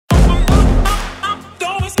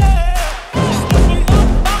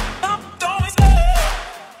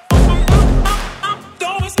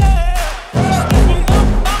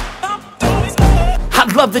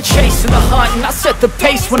love the chase and the hunt, and I set the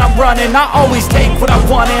pace when I'm running. I always take what I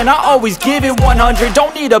want and I always give it 100.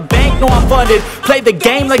 Don't need a bank, no I'm funded. Play the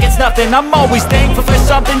game like it's nothing. I'm always thankful for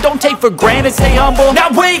something. Don't take for granted, stay humble.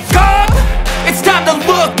 Now wake up! It's time to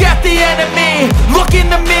look at the enemy. Look in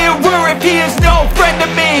the mirror if he is no friend to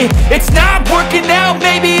me. It's not working out,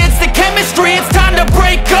 maybe it's the chemistry. It's time to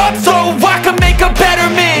break up so I can make a better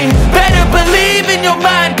me. Better believe in your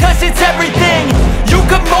mind, cause it's everything. You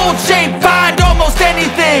can mold, shape, find almost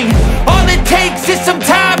anything. All it takes is some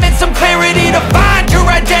time and some clarity to find your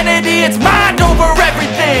identity. It's mind over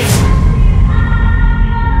everything.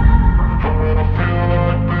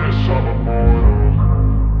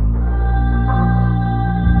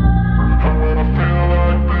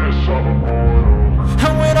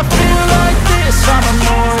 I'm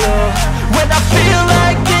immortal. When I feel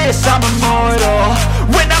like this, I'm immortal.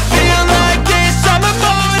 When I feel like this, I'm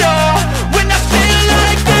immortal. When I feel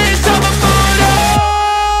like this, I'm immortal.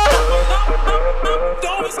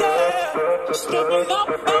 Don't be scared. Just step it up.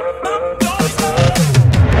 Don't be scared.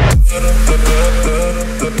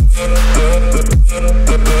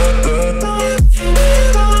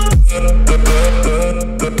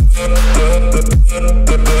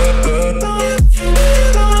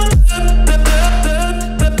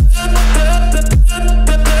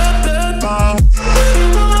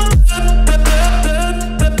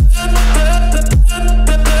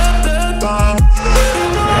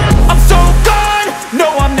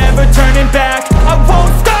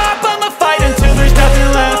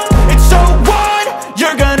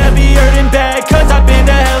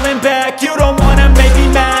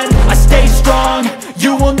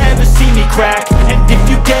 And if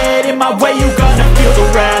you get in my way, you gonna feel the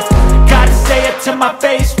wrath. Gotta say it to my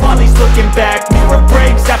face while he's looking back. Mirror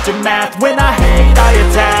breaks after math. When I hate, I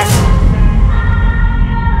attack.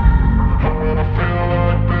 When I feel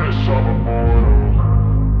like this, I'm immortal.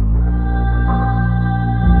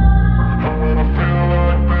 When I feel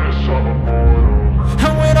like this, I'm immortal.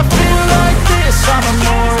 And when I feel like this, I'm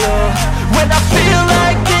immortal. When I feel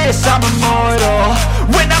like this, I'm immortal.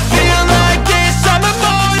 When I feel like this, I'm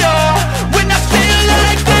immortal. When I feel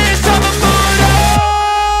like this, I'm immortal.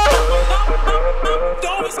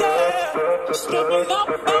 Don't be scared. Just step it up.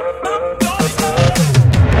 Don't be scared.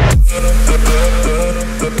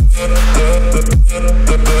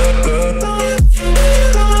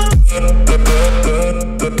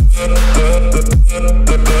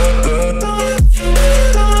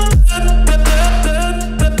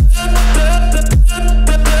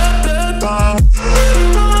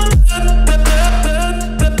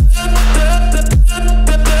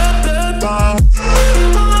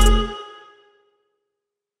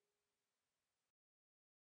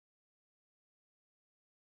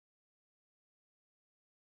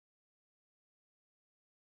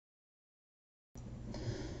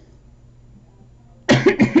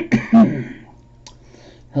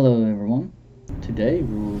 Hello everyone, today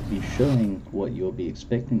we will be showing what you'll be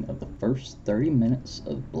expecting of the first 30 minutes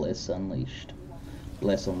of Bless Unleashed.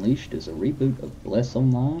 Bless Unleashed is a reboot of Bless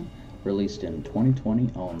Online, released in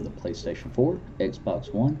 2020 on the PlayStation 4,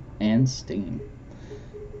 Xbox One, and Steam.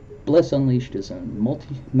 Bless Unleashed is a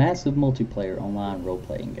massive multiplayer online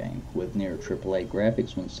role-playing game with near AAA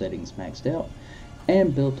graphics when settings maxed out,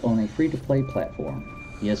 and built on a free-to-play platform.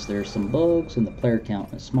 Yes, there are some bugs and the player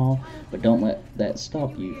count is small, but don't let that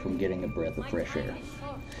stop you from getting a breath of fresh air.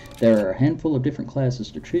 There are a handful of different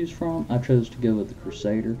classes to choose from. I chose to go with the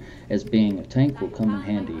Crusader, as being a tank will come in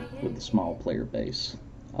handy with the small player base.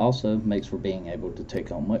 Also makes for being able to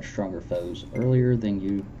take on much stronger foes earlier than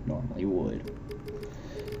you normally would.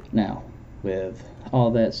 Now, with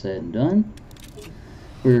all that said and done,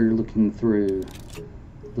 we're looking through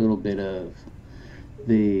a little bit of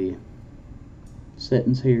the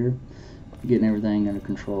settings here, getting everything under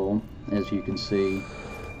control. As you can see,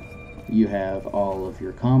 you have all of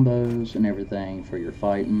your combos and everything for your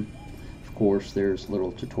fighting. Of course, there's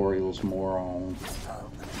little tutorials more on,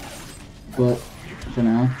 but for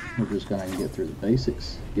now we're just going to get through the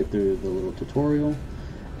basics, get through the little tutorial,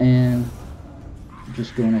 and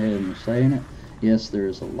just going ahead and saying it, yes,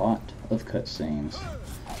 there's a lot of cutscenes.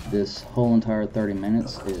 This whole entire 30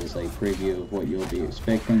 minutes is a preview of what you'll be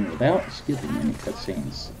expecting without skipping any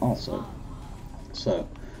cutscenes also. So,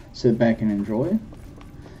 sit back and enjoy.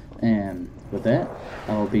 And with that,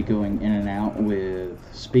 I will be going in and out with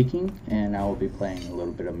speaking, and I will be playing a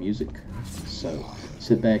little bit of music. So,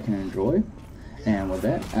 sit back and enjoy. And with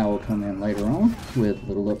that, I will come in later on with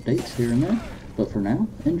little updates here and there. But for now,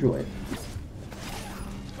 enjoy it.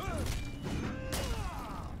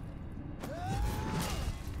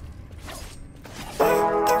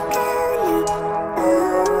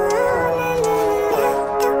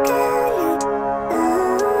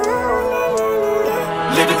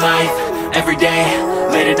 living life, everyday,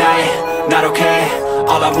 late at night, not okay.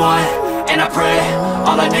 All I want, and I pray,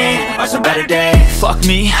 all I need are some better days. Fuck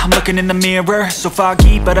me, I'm looking in the mirror, so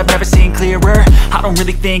foggy, but I've never seen clearer. I don't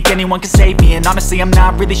really think anyone can save me, and honestly I'm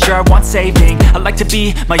not really sure I want saving. I like to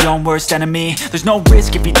be my own worst enemy. There's no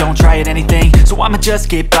risk if you don't try at anything, so I'ma just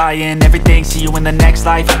keep buying everything. See you in the next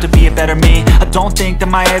life, have to be a better me. I don't think that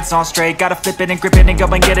my head's on straight, gotta flip it and grip it and go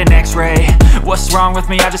and get an x-ray. What's wrong with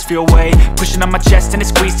me? I just feel weight pushing on my chest and it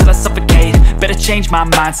squeezes till I suffocate. Better change my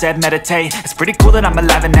mindset, meditate. It's pretty cool that I'm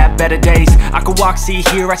alive and have better days. I could walk, see,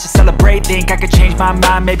 hear, I should celebrate. Think I could change my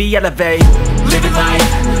mind, maybe elevate. Living life,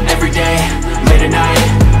 everyday, late at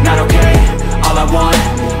night, not okay. All I want,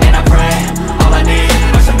 and I pray, all I need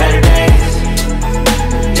are some better days.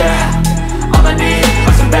 Yeah, all I need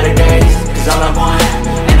are some better days. Cause all I want,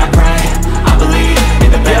 and I pray, I believe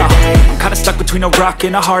in the better days. I'm kinda stuck between a rock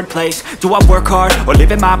and a hard place. Do I work hard or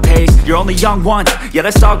live at my pace? You're only young once, yeah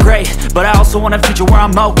that's all great, but I also want a future where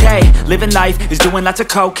I'm okay. Living life is doing lots of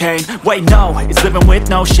cocaine. Wait no, it's living with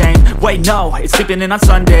no shame. Wait no, it's sleeping in on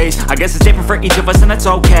Sundays. I guess it's different for each of us and that's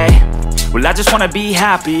okay. Well I just wanna be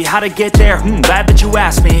happy, how to get there? Glad that you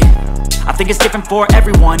asked me. I think it's different for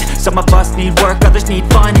everyone. Some of us need work, others need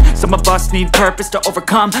fun. Some of us need purpose to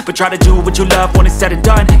overcome. But try to do what you love when it's said and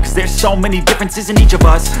done. Cause there's so many differences in each of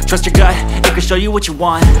us. Trust your gut, it can show you what you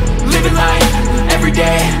want. Living life,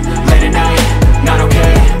 everyday, late at night, not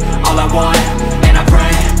okay. All I want, and I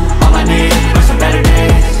pray, all I need are some better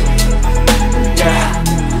days.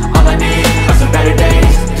 Yeah, all I need are some better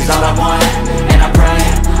days. Cause all I want, and I pray,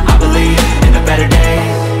 I believe in the better days.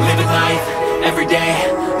 Living life,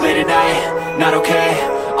 everyday, late at night, not okay.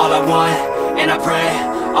 All I want, and I pray,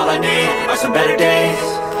 all I need are some better days.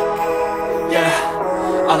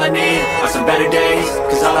 Yeah, all I need are some better days.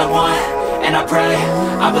 Cause all I want, and I pray,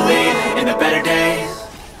 I believe in the better days.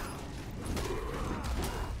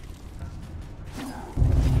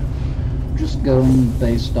 Just going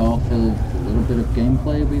based off of a little bit of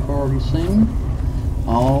gameplay we've already seen,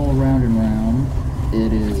 all around and round,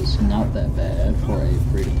 it is not that bad for a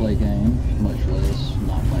free-to-play game, much less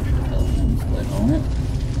not much development put on it.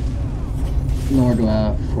 Nor do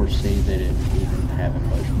I foresee that it even having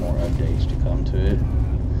much more updates to come to it,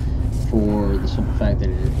 for the simple fact that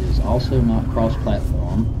it is also not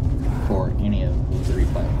cross-platform for any of the three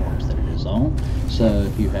platforms that it is on. So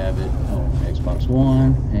if you have it on Xbox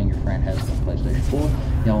One and your friend has it on PlayStation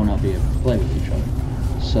 4, y'all will not be able to play with each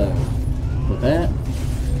other. So with that,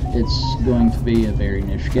 it's going to be a very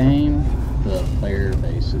niche game. The player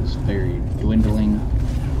base is very dwindling.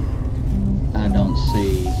 I don't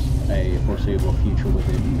see a foreseeable future with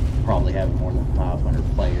it probably having more than 500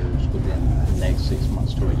 players within the next 6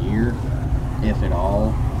 months to a year, if at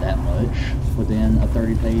all, that much within a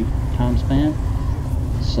 30-day time span.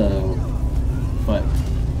 So, but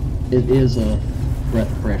it is a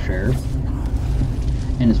breath of fresh air,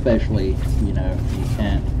 and especially, you know, you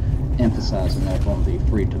can't emphasize enough on the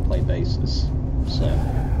free-to-play basis. So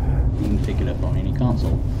you can pick it up on any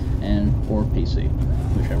console and or PC,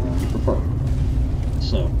 whichever one you prefer.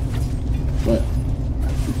 So, but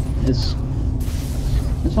it's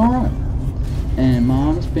alright. In my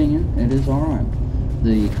honest opinion, it is alright.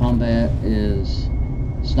 The combat it's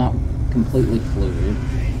not completely fluid,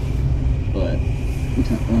 but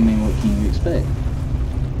I mean, what can you expect?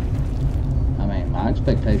 I mean, my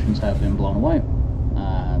expectations have been blown away.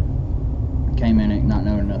 I came in it not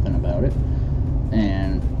knowing nothing about it,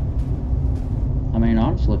 and I mean,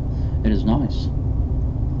 honestly, it is nice.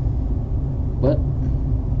 But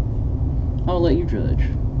I'll let you judge.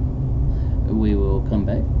 We will come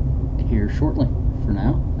back here shortly. For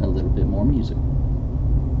now, a little bit more music.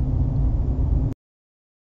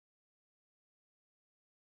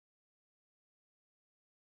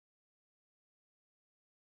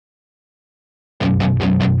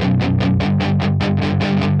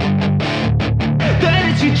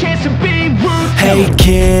 Hey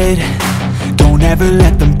kid, don't ever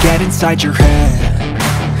let them get inside your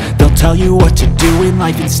head. They'll tell you what to do in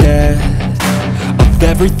life instead of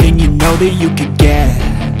everything you know that you could get.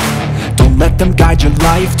 Don't let them guide your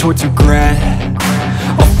life towards regret.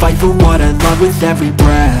 I'll fight for what I love with every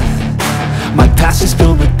breath. My past is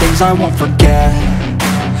filled with things I won't forget.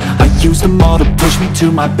 I use them all to push me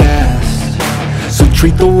to my best. So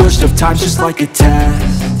treat the worst of times just like a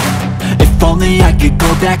test. If only I could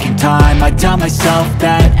go back in time, I'd tell myself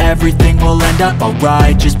that everything will end up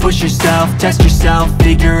alright. Just push yourself, test yourself,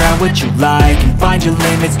 figure out what you like, and find your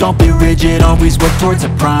limits, don't be rigid, always work towards a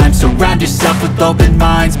prime. Surround yourself with open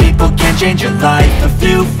minds, people can change your life. A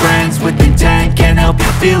few friends with intent can help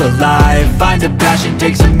you feel alive. Find a passion,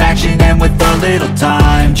 take some action, and with a little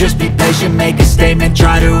time, just be patient, make a statement,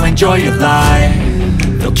 try to enjoy your life.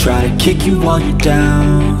 They'll try to kick you while you're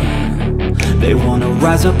down, they wanna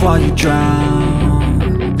rise up while you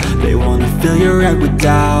drown. They wanna fill your head with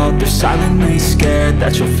doubt, they're silently scared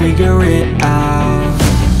that you'll figure it out.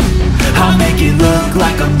 I'll make it look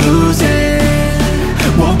like I'm losing,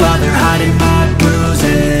 won't bother hiding my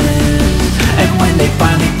bruises. And when they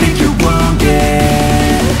finally think you're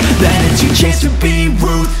wounded, then it's your chance to be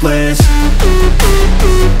ruthless.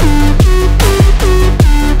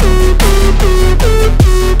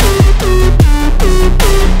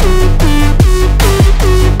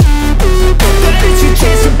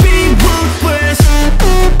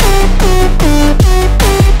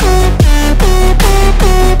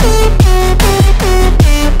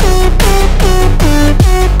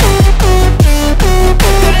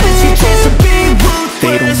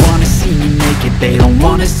 They don't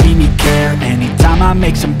wanna see me care. Anytime I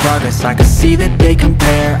make some progress, I can see that they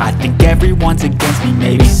compare. I think everyone's against me,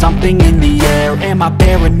 maybe something in the air. Am I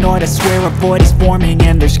paranoid? I swear a void is forming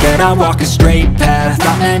and they're scared I walk a straight path.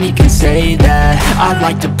 Not many can say that. I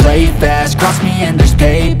like to play fast, cross me and there's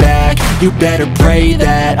payback. You better pray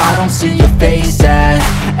that I don't see your face at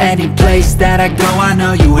any place that I go. I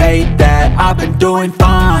know you hate that. I've been doing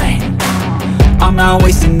fine, I'm not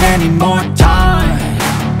wasting any more time.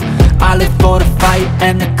 I live for the fight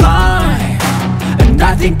and the climb, and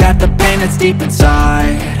I think that the pain that's deep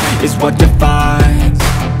inside is what defines.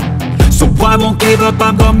 So I won't give up,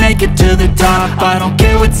 I'm gonna make it to the top. I don't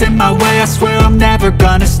care what's in my way, I swear I'm never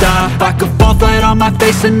gonna stop. I could fall flat on my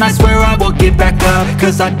face and I swear I will get back up,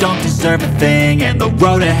 cause I don't deserve a thing and the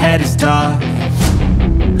road ahead is tough.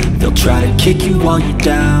 They'll try to kick you while you're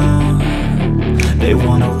down, they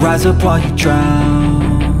wanna rise up while you drown.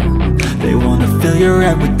 They wanna fill your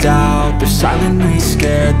head with doubt, they're silently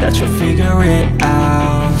scared that you'll figure it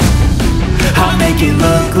out. I'll make it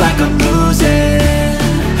look like I'm losing,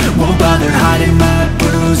 won't bother hiding my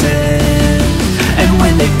bruises. And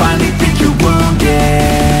when they finally think you're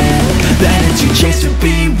wounded, then it's your chance to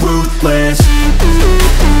be ruthless.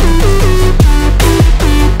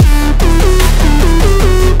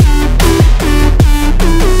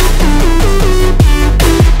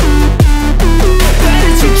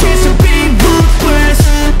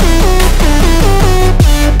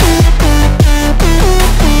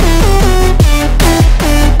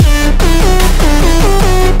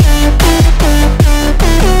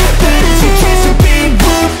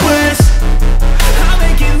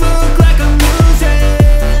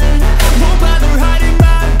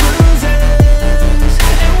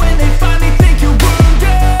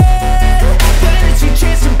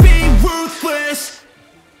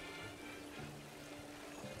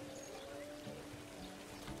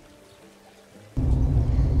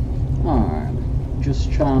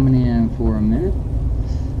 Just chiming in for a minute,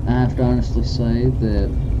 I have to honestly say that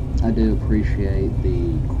I do appreciate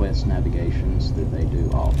the quest navigations that they do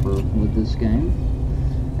offer with this game,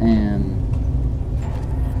 and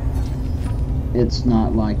it's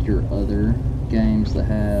not like your other games that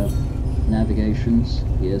have navigations.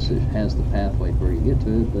 Yes, it has the pathway where you get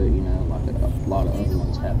to it, but you know, like a lot of other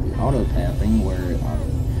ones have the auto tapping where it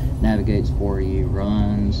navigates for you,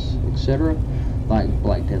 runs, etc. Like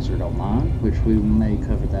Black Desert Online, which we may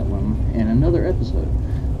cover that one in another episode.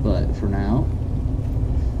 But for now,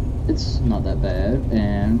 it's not that bad,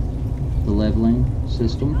 and the leveling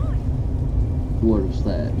system, what is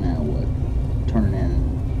that now, turning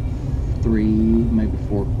in 3, maybe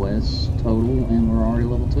 4 quests total, and we're already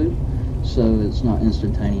level 2, so it's not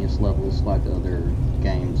instantaneous levels like other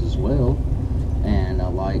games as well. And I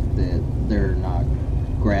like that they're not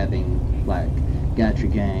grabbing like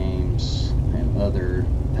gacha games and other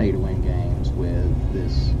pay-to-win games with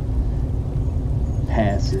this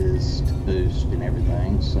passes to boost and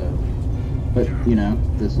everything. So, but you know,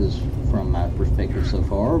 this is from my perspective so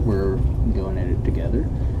far. We're going at it together,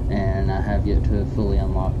 and I have yet to fully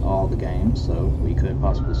unlock all the games, so we could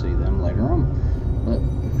possibly see them later on. But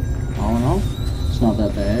all in all, it's not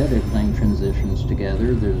that bad. Everything transitions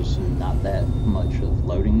together. There's not that much of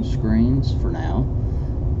loading screens for now.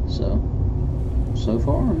 So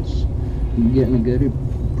far it's getting a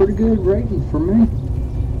pretty good rating for me.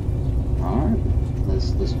 Alright,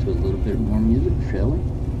 let's listen to a little bit more music, shall we?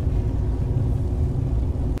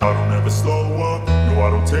 I don't ever slow up, no I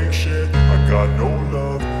don't take shit. I got no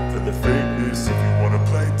love for the fakeness. If you wanna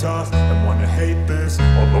play tough and wanna hate this,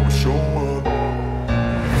 I'll always show up.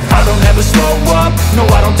 I don't ever slow up, no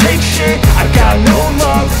I don't take shit. I got no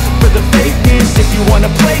love for the fakeness. If you wanna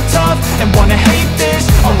play tough and wanna hate this,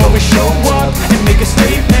 I'll always show up and make a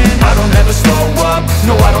statement. I don't ever slow up,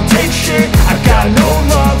 no I don't take shit. I got no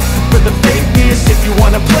love for the fakeness. If you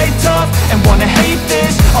wanna play tough and wanna hate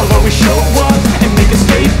this, I'll always show up and make a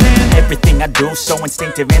statement. Everything I do so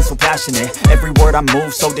instinctive and so passionate. Every word I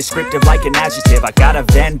move so descriptive like an adjective. I got a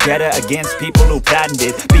vendetta against people who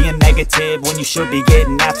patented being negative when you should be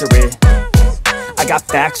getting after it. I got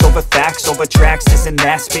facts over tracks, this and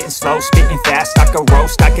that. Spitting slow, spitting fast, I could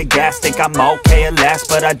roast, I could gas. Think I'm okay at last,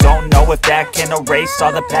 but I don't know if that can erase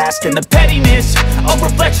all the past. And the pettiness, a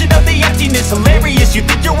reflection of the emptiness. Hilarious, you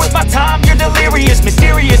think you're worth my time, you're delirious.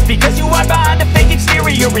 Mysterious, because you hide behind a fake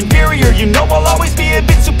exterior. Inferior, you know I'll always be a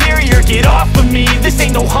bit superior. Get off of me, this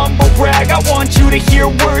ain't no humble brag. I want you to hear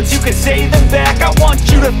words, you can say them back. I want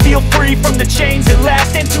you to feel free from the chains at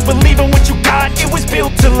last, and to believe in what you got, it was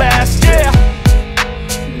built to last, yeah.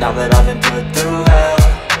 Now that I've been put through hell,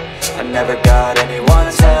 I never got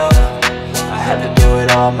anyone's help. I had to do it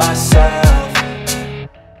all myself.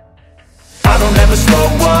 I don't ever slow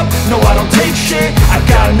up, no I don't take shit. I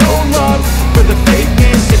got no love for the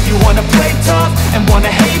fakeness. If you wanna play tough and wanna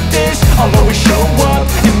hate this, I'll always show up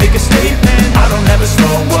and make a statement. I don't ever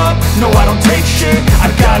slow up, no I don't take shit. I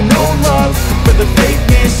got no love for the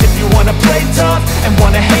fakeness. If you wanna play tough and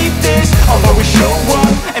wanna hate this, I'll always show up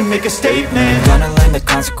and make a statement. Gonna learn the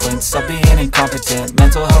consequence of being incompetent.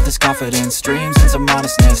 Mental health is confidence, dreams and some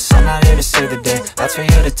honestness. I'm not here to save the day, that's for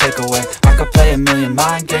you to take away. I could play a million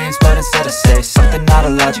mind games, but instead I say something not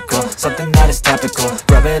illogical, something that is topical.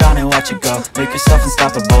 Rub it on and watch it go, make yourself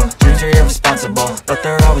unstoppable. Dreams are irresponsible, but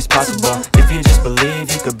they're always possible. If you just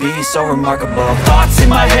believe, you could be so remarkable. Thoughts in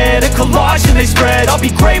my head, a collage and they spread. I'll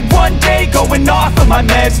be great one day, going off of my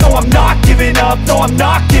meds. No, I'm not giving up, no, I'm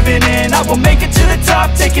not giving in. I will make it to the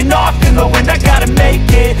top, taking off in the wind. I gotta make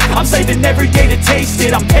it, I'm saving every day to taste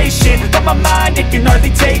it. I'm patient, but my mind, it can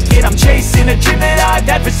hardly take it. I'm chasing a dream that I've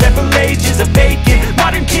had for several ages. A vacant,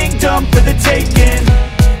 modern kingdom for the taking.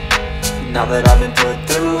 Now that I've been put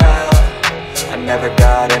through hell, I never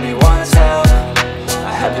got anyone's help.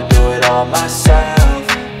 I had to do it all myself.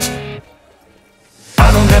 I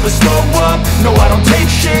don't ever slow up, no I don't take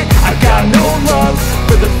shit. I got no love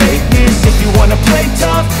for the fakeness. If you wanna play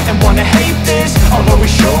tough and wanna hate this, I'll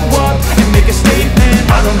always show up and make a statement.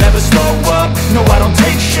 I don't ever slow up, no I don't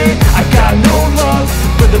take shit. I got no love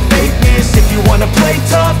for the fakeness. If you wanna play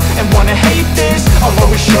tough and wanna hate this, I'll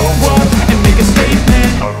always show up and make a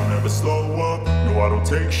statement. I don't ever slow up, no I don't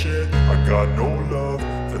take shit. I got no love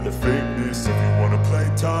for the fakeness. If you wanna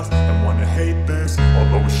play tough and wanna hate this,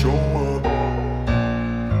 I'll always show up.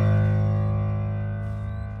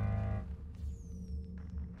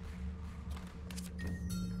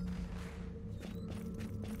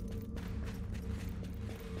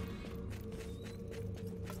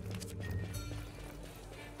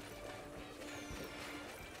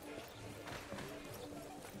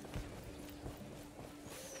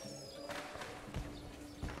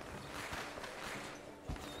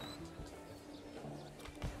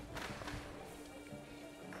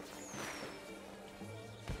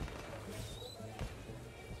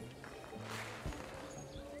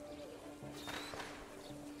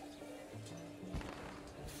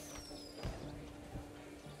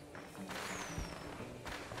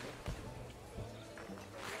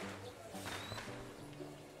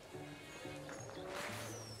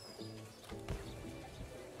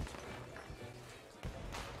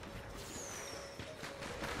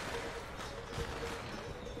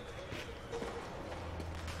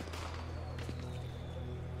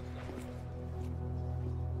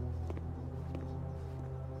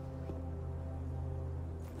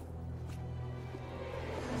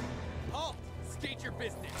 State your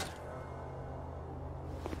business.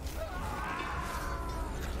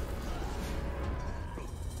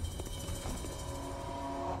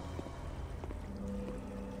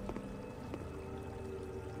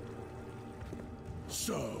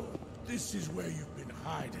 So, this is where you've been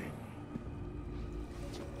hiding.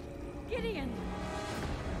 Gideon!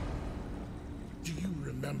 Do you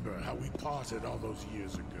remember how we parted all those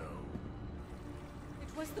years ago?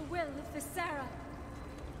 It was the will of Viscera.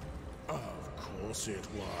 Of course it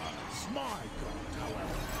was. My god,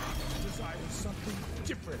 however, desires something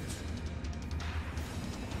different.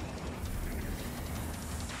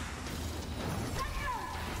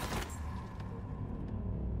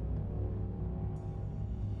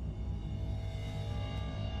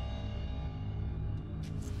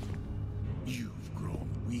 You've grown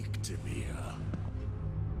weak, Timia.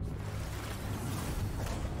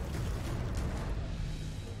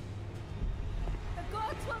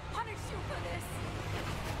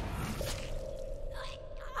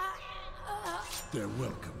 They're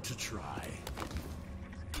welcome to try.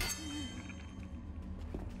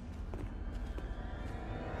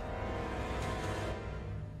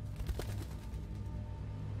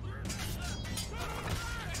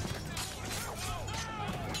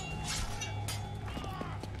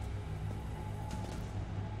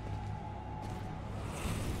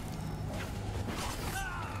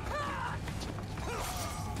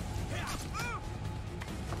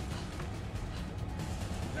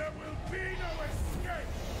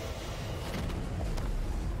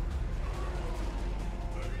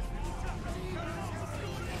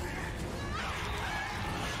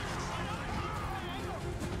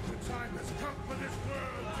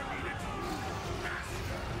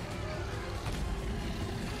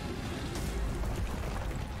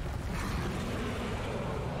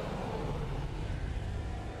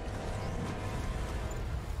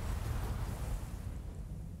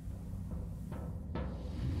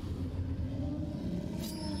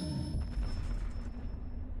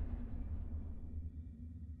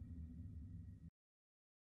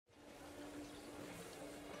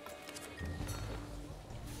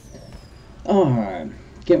 Alright,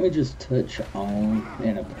 can't we just touch on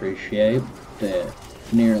and appreciate that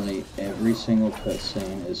nearly every single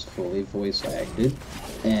cutscene is fully voice acted,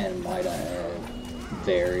 and might I add,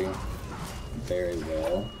 very, very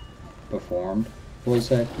well performed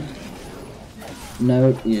voice acting.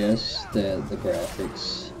 Note, yes, that the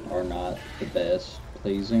graphics are not the best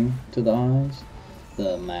pleasing to the eyes.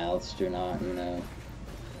 The mouths do not,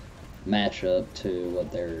 match up to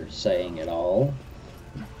what they're saying at all.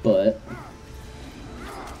 But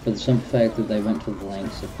for the simple fact that they went to the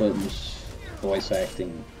lengths of putting voice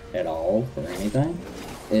acting at all for anything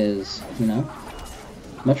is,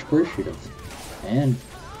 much appreciative. And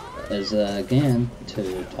as again,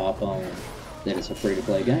 to top on that it's a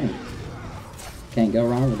free-to-play game. Can't go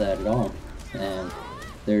wrong with that at all. And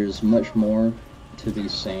there's much more to be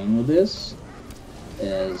seen with this,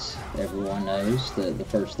 as everyone knows that the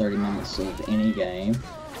first 30 minutes of any game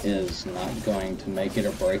is not going to make it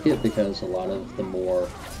or break it, because a lot of the more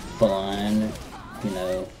fun,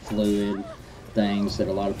 fluid things that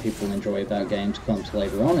a lot of people enjoy about games comes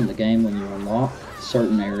later on in the game when you unlock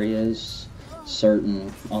certain areas,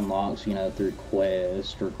 certain unlocks, through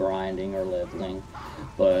quest or grinding or leveling.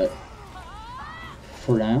 But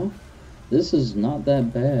for now, this is not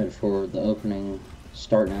that bad for the opening,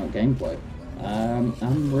 starting out gameplay.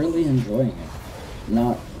 I'm really enjoying it.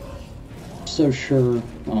 Not so sure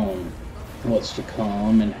on what's to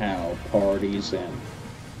come and how parties and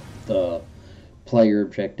the player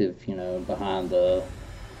objective, behind the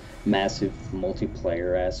massive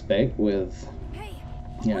multiplayer aspect with,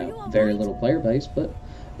 very little player base, but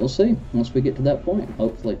we'll see once we get to that point,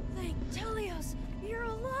 hopefully. You're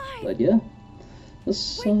alive. But yeah,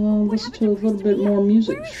 let's listen to a little bit more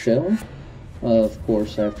music, shall we? Of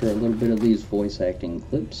course, after a little bit of these voice acting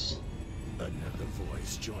clips. Another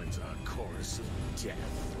voice joins our chorus of death.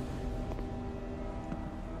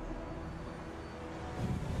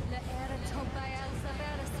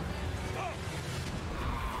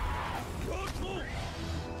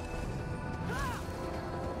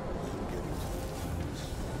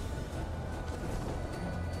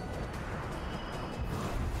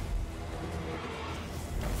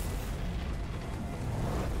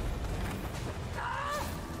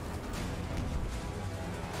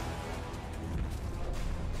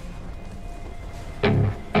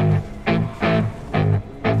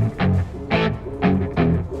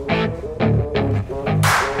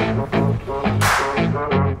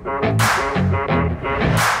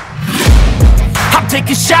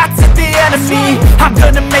 Taking shots at the enemy, I'm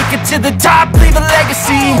gonna make it to the top, leave a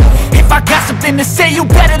legacy. If I got something to say, you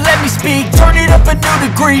better let me speak. Turn it up a new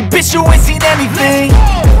degree, bitch, you ain't seen anything.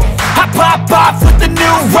 I pop off with the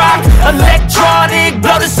new rock, electronic,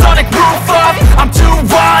 blow the sonic roof up. I'm too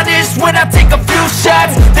honest when I take a few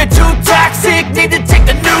shots. They're too toxic, need to take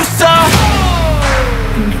the noose off.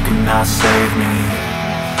 And you cannot save me,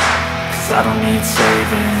 cause I don't need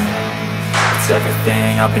saving. It's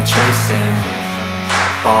everything I've been chasing,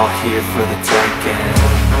 all here for the taking.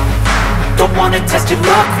 Don't wanna test your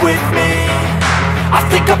luck with me, I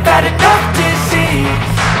think I've had enough disease.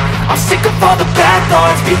 I'm sick of all the bad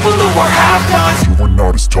thoughts, people who are half-nots. You are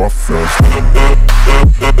not as tough as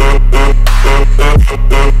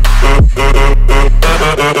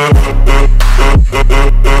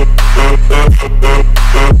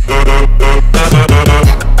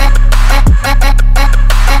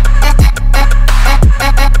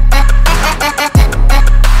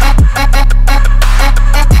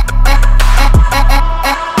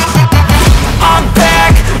I'm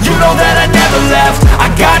back, you know that I never left. I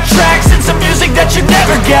got tracks and some music that but you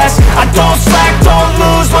never guess. I don't slack, don't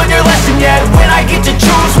lose, learn your lesson yet. When I get to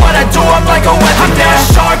choose what I do, I'm like a weapon. I'm not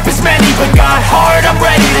sharp as many, but got heart. I'm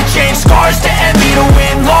ready to change scars to envy, to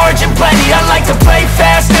win large and plenty. I like to play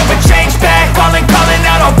fast, never change back. Calling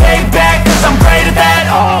out, I'll pay back, cause I'm great at that.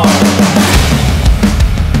 Oh,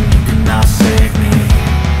 you cannot save me,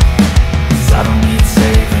 cause I don't need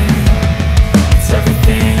saving. It's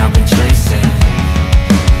everything I've been chasing,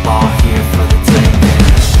 all here for the taking.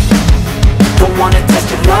 Don't wanna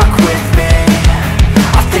test your luck with me,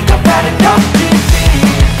 I think I've had enough defeat.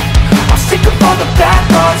 I'm sick of all the bad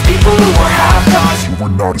thoughts, people who were half-nots. You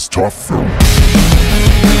were not as tough though.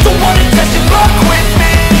 Don't wanna test your luck with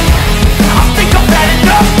me, I think I've had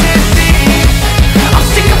enough defeat. I'm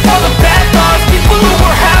sick of all the bad thoughts, people who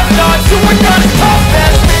were half-nots, who were not as tough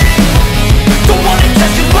as me. Don't wanna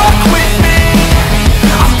test your luck with me,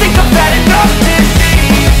 I think I've had enough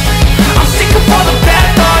defeat. I'm sick of all the bad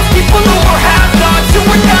thoughts, people who were half-nots, who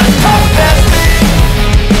were not as tough as me.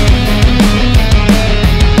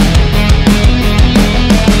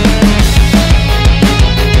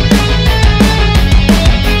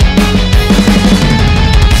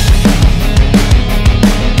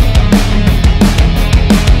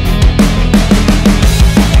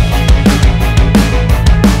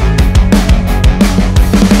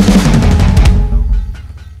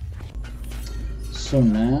 So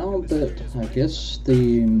now that I guess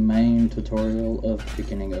the main tutorial of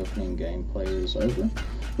beginning opening gameplay is over,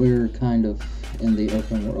 we're kind of in the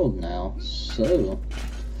open world now, so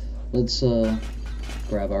let's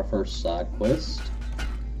grab our first side quest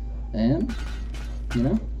and, you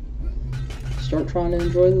know, start trying to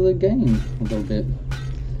enjoy the game a little bit.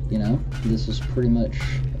 You know, this is pretty much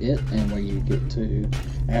it, and where you get to,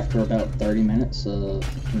 after about 30 minutes of,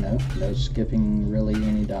 you know, no skipping really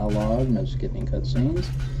any dialogue, no skipping cutscenes,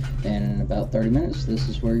 and in about 30 minutes, this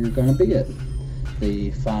is where you're going to be at.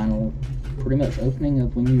 The final, pretty much opening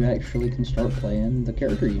of when you actually can start playing the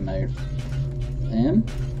character you made. And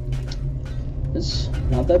it's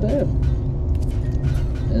not that bad.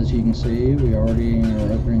 As you can see, we already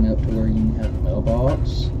are opening up to where you can have a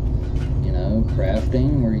mailbox, you know,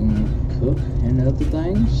 crafting, where you can cook and other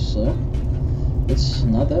things, so it's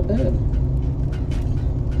not that bad.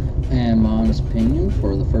 And my honest opinion,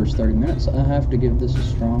 for the first 30 minutes, I have to give this a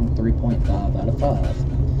strong 3.5 out of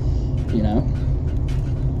 5. You know,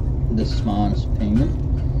 this is my honest opinion,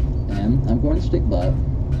 and I'm going to stick by it.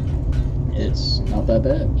 It's not that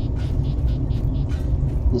bad.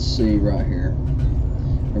 Let's see right here.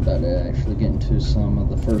 We're about to actually get into some of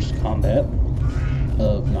the first combat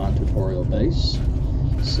of non-tutorial base.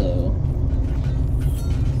 So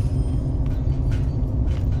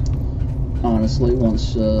honestly,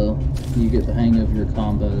 once you get the hang of your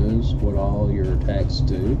combos, what all your attacks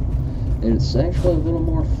do, it's actually a little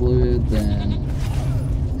more fluid than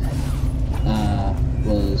I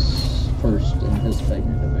was first anticipating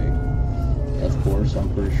it to be. Of course, I'm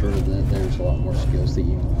pretty sure that there's a lot more skills that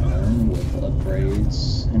you can learn with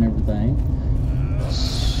upgrades and everything.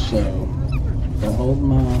 So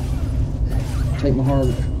don't take my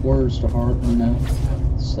hard words to heart, you know.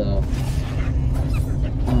 So,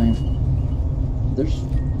 I mean, there's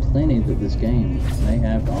plenty that this game may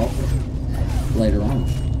have to offer later on.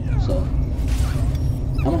 So,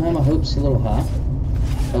 I'm gonna have my hopes a little high.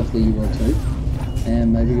 Hopefully you will too.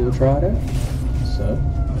 And maybe you'll try it out. So,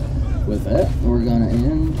 with that, we're gonna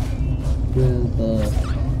end with a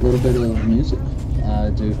little bit of music. I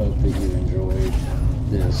do hope that you enjoyed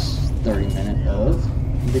this 30-minute of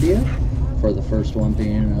video, for the first one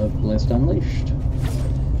being of Blessed Unleashed.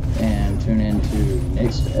 And tune in to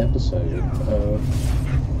next episode of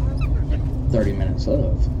 30 Minutes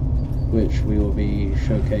of, which we will be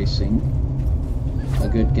showcasing a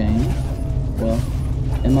good game. Well,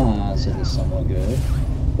 in my eyes it is somewhat good,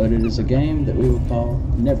 but it is a game that we will call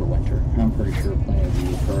Neverwinter. I'm pretty sure plenty of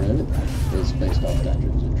you have heard of it. It's based off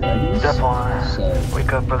Dungeons and Dragons. Step 1, so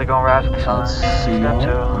wake up early, gonna rise with the sun. let's see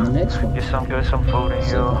y'all on the next one. Get some good, some food in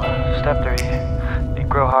you. Step 3,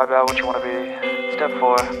 think real hard about what you wanna be. Step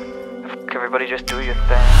 4, everybody just do your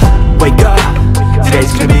thing. Wake up,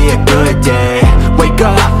 today's gonna be a good day. Wake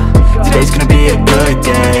up, today's gonna be a good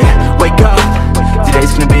day. Wake up,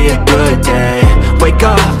 today's gonna be a good day. Wake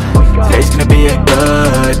up, today's gonna be a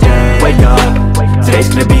good day. Wake up, today's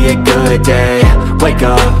gonna be a good day. Wake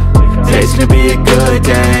up, today's gonna be a good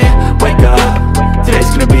day. Wake up, today's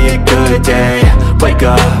gonna be a good day. Wake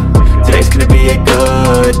up, today's gonna be a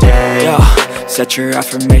good day. Yo. Set your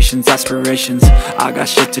affirmations, aspirations. I got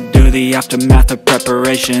shit to do, the aftermath of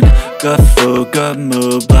preparation. Good food, good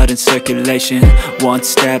mood, blood in circulation. One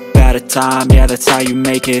step at a time, yeah, that's how you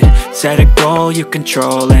make it. Set a goal you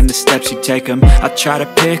control and the steps you take them. I try to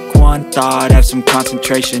pick one thought, have some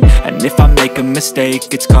concentration. And if I make a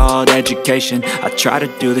mistake, it's called education. I try to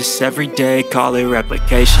do this every day, call it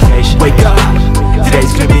replication. Wake up,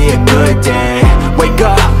 today's gonna be a good day. Wake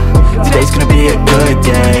up, today's gonna be a good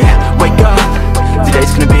day. Wake up,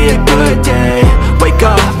 today's gonna be a good day. Wake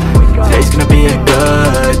up, today's gonna be a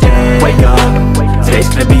good day. Wake up, today's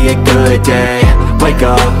gonna be a good day. Wake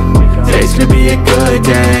up, today's gonna be a good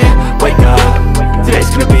day. Wake up, today's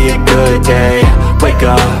gonna be a good day. Wake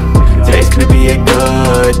up, today's gonna be a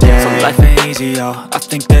good day. So life ain't easy, yo, I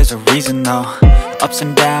think there's a reason though. Ups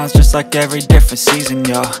and downs, just like every different season,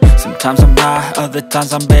 yo. Sometimes I'm high, other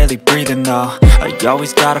times I'm barely breathing, though. I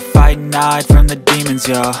always gotta fight and hide from the demons,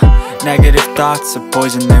 yo. Negative thoughts are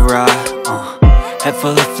poison, they rot. Head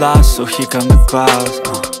full of flaws, so here come the clouds.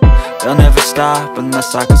 They'll never stop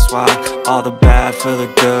unless I can swap all the bad for the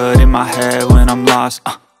good in my head when I'm lost.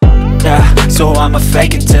 Yeah, so I'ma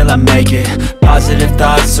fake it till I make it. Positive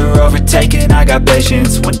thoughts are overtaken, I got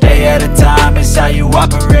patience. One day at a time is how you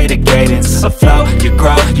operate a cadence. A flow, you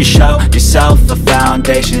grow, you show yourself a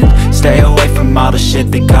foundation. Stay away from all the shit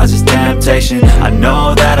that causes temptation. I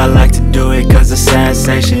know that I like to do it cause it's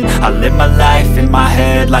sensation. I live my life in my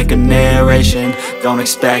head like a narration. Don't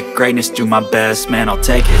expect greatness, do my best, man, I'll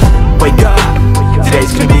take it. Wake up,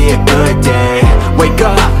 today's gonna be a good day. Wake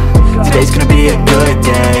up, today's gonna be a good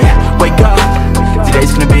day. Wake up,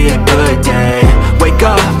 today's gonna be a good day. Wake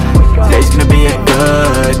up, today's gonna be a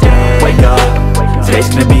good day. Wake up, today's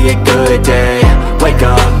gonna be a good day. Wake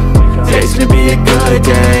up, today's gonna be a good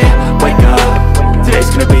day. Wake up, today's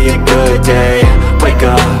gonna be a good day.